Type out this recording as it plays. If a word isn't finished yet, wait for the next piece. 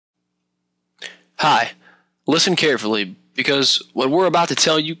Hi, listen carefully because what we're about to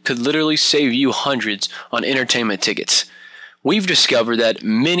tell you could literally save you hundreds on entertainment tickets. We've discovered that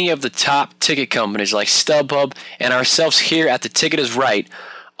many of the top ticket companies like StubHub and ourselves here at The Ticket is Right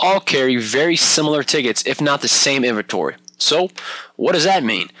all carry very similar tickets, if not the same inventory. So, what does that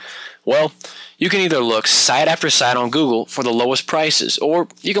mean? Well, you can either look site after site on Google for the lowest prices, or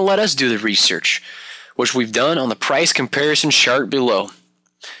you can let us do the research, which we've done on the price comparison chart below.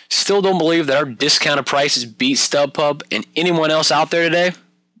 Still don't believe that our discounted prices beat StubHub and anyone else out there today?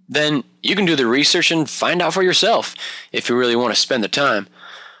 Then you can do the research and find out for yourself if you really want to spend the time.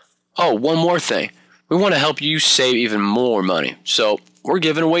 Oh, one more thing. We want to help you save even more money, so we're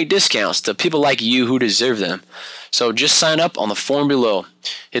giving away discounts to people like you who deserve them. So just sign up on the form below.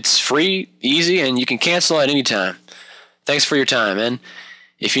 It's free, easy, and you can cancel at any time. Thanks for your time, and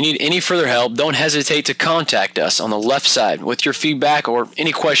if you need any further help, don't hesitate to contact us on the left side with your feedback or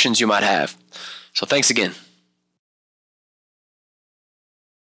any questions you might have. So thanks again.